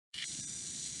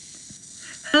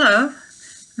Hello,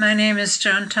 my name is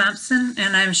Joan Thompson,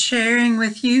 and I'm sharing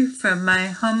with you from my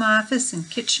home office in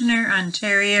Kitchener,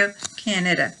 Ontario,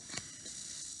 Canada.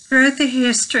 Throughout the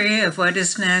history of what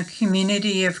is now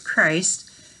Community of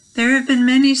Christ, there have been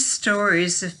many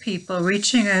stories of people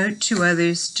reaching out to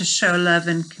others to show love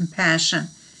and compassion.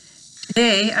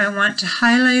 Today, I want to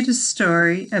highlight a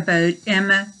story about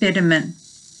Emma BIdamon.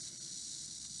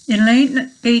 In late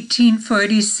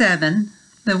 1847,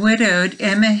 the widowed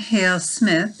Emma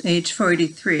Smith, age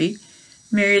 43,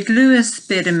 married Louis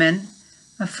BIdamon,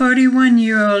 a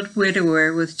 41-year-old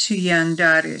widower with 2 young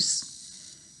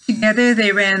daughters. Together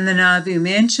they ran the Nauvoo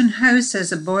Mansion House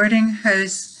as a boarding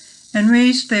house and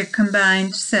raised their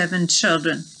combined 7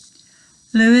 children.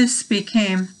 Louis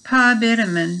became Pa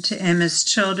BIdamon to Emma's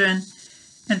children,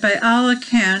 and by all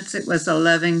accounts it was a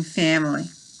loving family.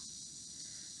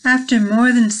 After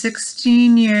more than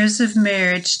 16 years of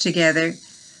marriage together,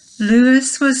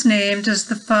 Louis was named as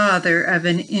the father of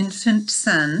an infant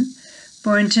son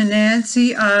born to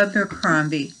Nancy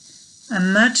Abercrombie, a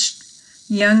much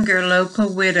younger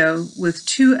local widow with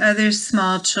 2 other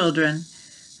small children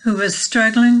who was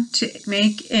struggling to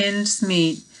make ends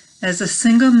meet as a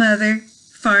single mother,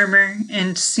 farmer,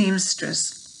 and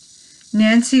seamstress.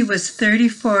 Nancy was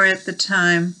 34 at the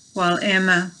time, while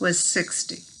Emma was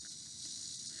 60.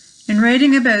 In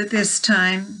writing about this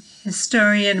time,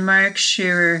 historian Mark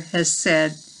Shearer has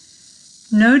said,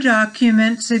 "No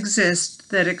documents exist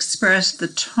that express the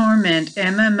torment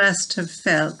Emma must have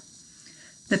felt.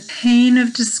 The pain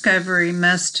of discovery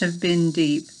must have been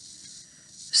deep.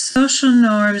 Social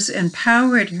norms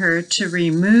empowered her to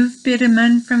remove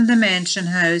BIdamon from the mansion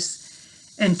house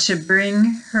and to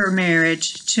bring her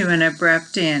marriage to an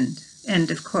abrupt end."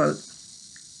 End of quote.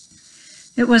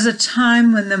 It was a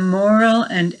time when the moral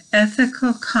and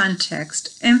ethical context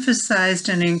emphasized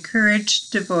and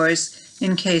encouraged divorce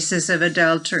in cases of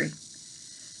adultery.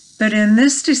 But in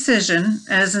this decision,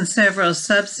 as in several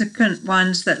subsequent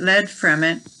ones that led from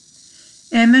it,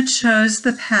 Emma chose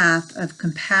the path of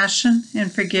compassion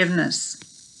and forgiveness.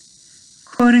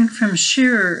 Quoting from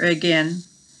Shearer again,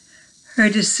 "Her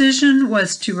decision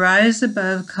was to rise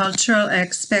above cultural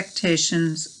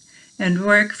expectations and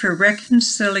work for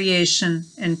reconciliation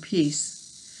and peace.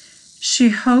 She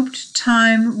hoped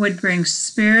time would bring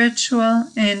spiritual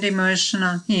and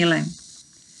emotional healing.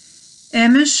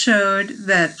 Emma showed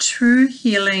that true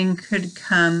healing could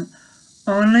come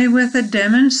only with a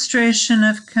demonstration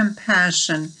of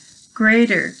compassion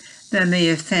greater than the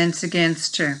offense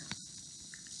against her."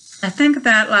 I think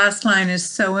that last line is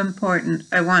so important,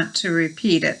 I want to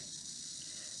repeat it.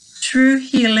 True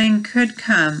healing could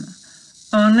come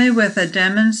only with a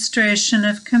demonstration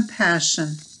of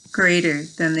compassion greater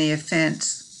than the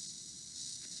offense.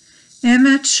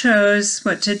 Emma chose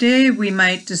what today we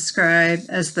might describe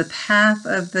as the path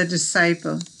of the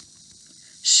disciple.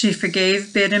 She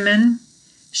forgave BIdamon.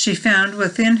 She found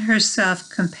within herself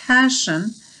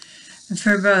compassion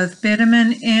for both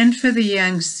BIdamon and for the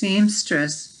young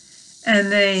seamstress,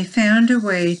 and they found a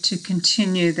way to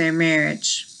continue their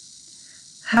marriage.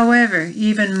 However,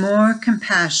 even more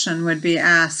compassion would be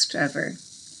asked of her.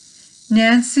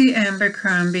 Nancy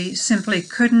Abercrombie simply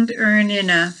couldn't earn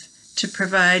enough to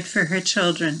provide for her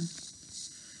children.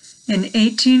 In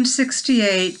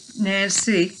 1868,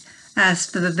 Nancy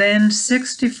asked the then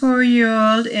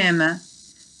 64-year-old Emma,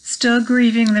 still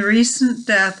grieving the recent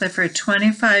death of her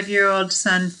 25-year-old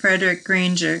son Frederick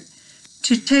Granger,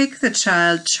 to take the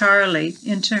child Charlie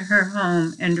into her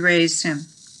home and raise him.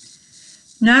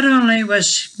 Not only was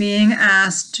she being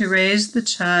asked to raise the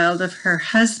child of her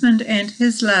husband and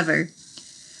his lover,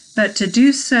 but to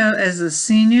do so as a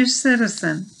senior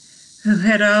citizen who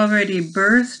had already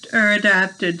birthed or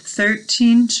adopted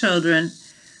 13 children,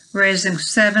 raising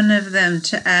 7 of them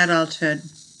to adulthood.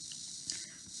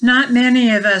 Not many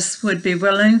of us would be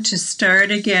willing to start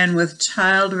again with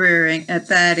child rearing at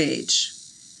that age.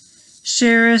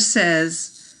 Shearer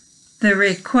says, "The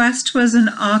request was an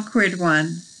awkward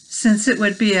one, since it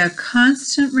would be a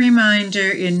constant reminder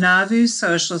in Nauvoo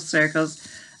social circles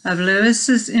of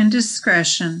Louis's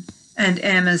indiscretion and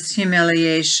Emma's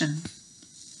humiliation."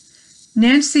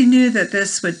 Nancy knew that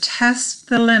this would test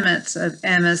the limits of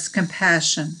Emma's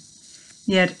compassion,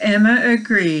 yet Emma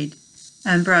agreed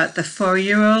and brought the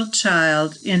 4-year-old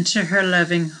child into her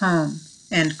loving home.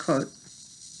 End quote.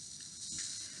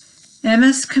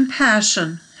 Emma's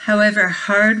compassion, however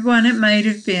hard one it might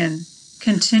have been,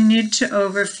 continued to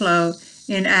overflow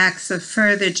in acts of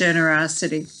further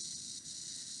generosity.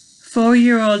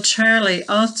 4-year-old Charlie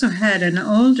also had an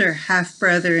older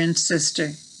half-brother and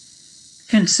sister.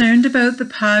 Concerned about the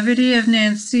poverty of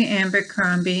Nancy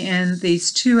Abercrombie and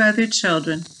these 2 other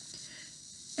children,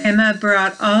 Emma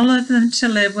brought all of them to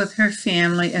live with her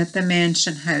family at the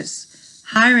mansion house,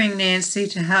 hiring Nancy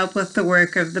to help with the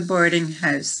work of the boarding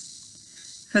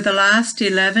house. For the last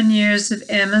 11 years of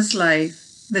Emma's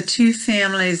life, the two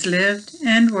families lived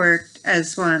and worked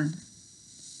as one.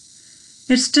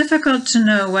 It's difficult to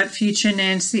know what future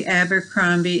Nancy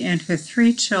Abercrombie and her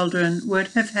 3 children would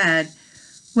have had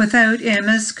without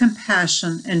Emma's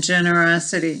compassion and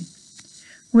generosity.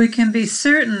 We can be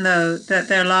certain, though, that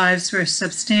their lives were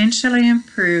substantially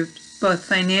improved, both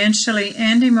financially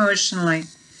and emotionally,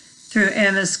 through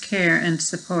Emma's care and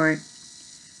support.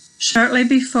 Shortly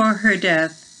before her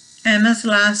death, Emma's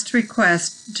last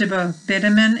request to both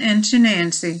BIdamon and to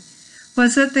Nancy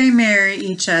was that they marry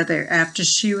each other after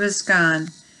she was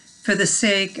gone, for the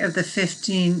sake of the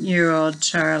 15-year-old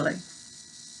Charlie.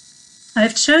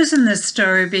 I've chosen this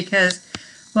story because,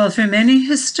 while for many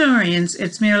historians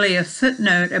it's merely a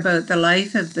footnote about the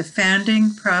life of the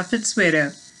founding prophet's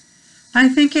widow, I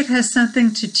think it has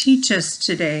something to teach us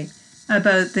today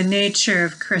about the nature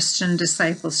of Christian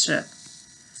discipleship.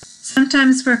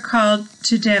 Sometimes we're called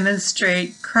to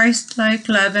demonstrate Christ-like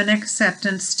love and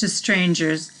acceptance to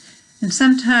strangers, and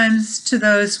sometimes to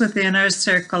those within our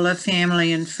circle of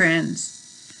family and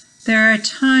friends. There are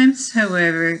times,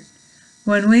 however,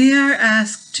 when we are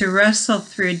asked to wrestle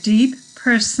through deep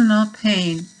personal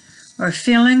pain or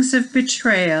feelings of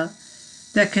betrayal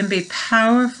that can be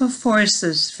powerful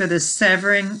forces for the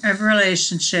severing of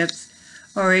relationships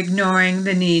or ignoring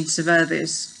the needs of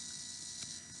others.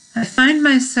 I find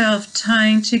myself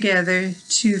tying together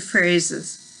 2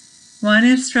 phrases. One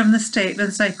is from the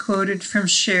statements I quoted from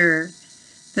Shearer,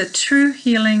 that true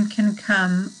healing can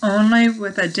come only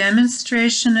with a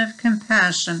demonstration of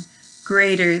compassion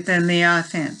greater than the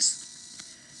offense.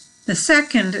 The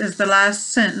second is the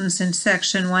last sentence in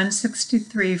section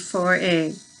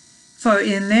 163(4)(a), for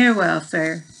in their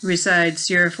welfare resides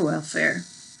your welfare.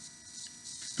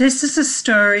 This is a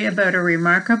story about a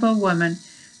remarkable woman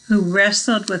who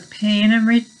wrestled with pain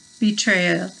and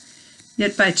betrayal,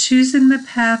 yet by choosing the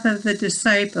path of the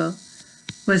disciple,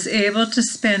 was able to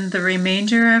spend the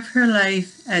remainder of her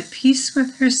life at peace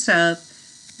with herself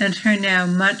and her now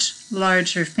much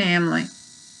larger family.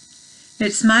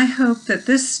 It's my hope that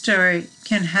this story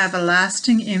can have a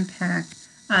lasting impact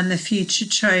on the future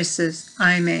choices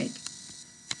I make.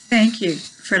 Thank you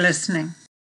for listening.